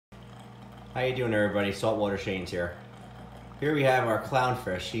How you doing, everybody? Saltwater Shane's here. Here we have our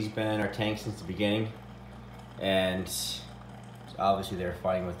clownfish. He's been in our tank since the beginning, and obviously they're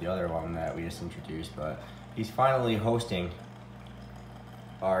fighting with the other one that we just introduced, but he's finally hosting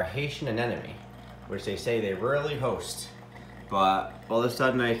our Haitian anemone, which they say they rarely host. But all of a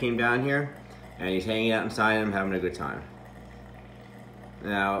sudden I came down here and he's hanging out inside him, having a good time.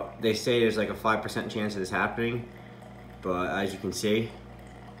 Now, they say there's like a 5% chance of this happening, but as you can see,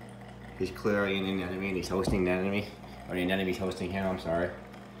 he's clearly an anemone and he's hosting the anemone, or the anemone's hosting him, I'm sorry.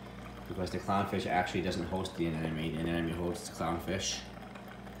 Because the clownfish actually doesn't host the anemone hosts the clownfish.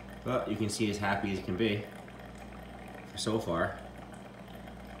 But you can see as happy as he can be so far.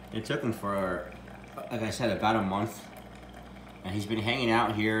 It took him for, like I said, about a month. And he's been hanging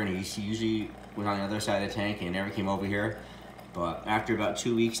out here, and he usually was on the other side of the tank and never came over here. But after about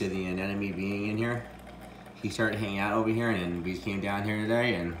 2 weeks of the anemone being in here, he started hanging out over here, and then we came down here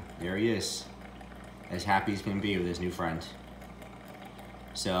today, and there he is, as happy as can be with his new friend.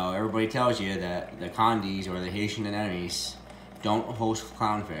 So everybody tells you that the condis, or the Haitian anemones, don't host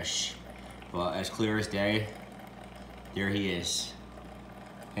clownfish. But as clear as day, there he is,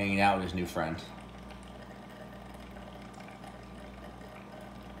 hanging out with his new friend.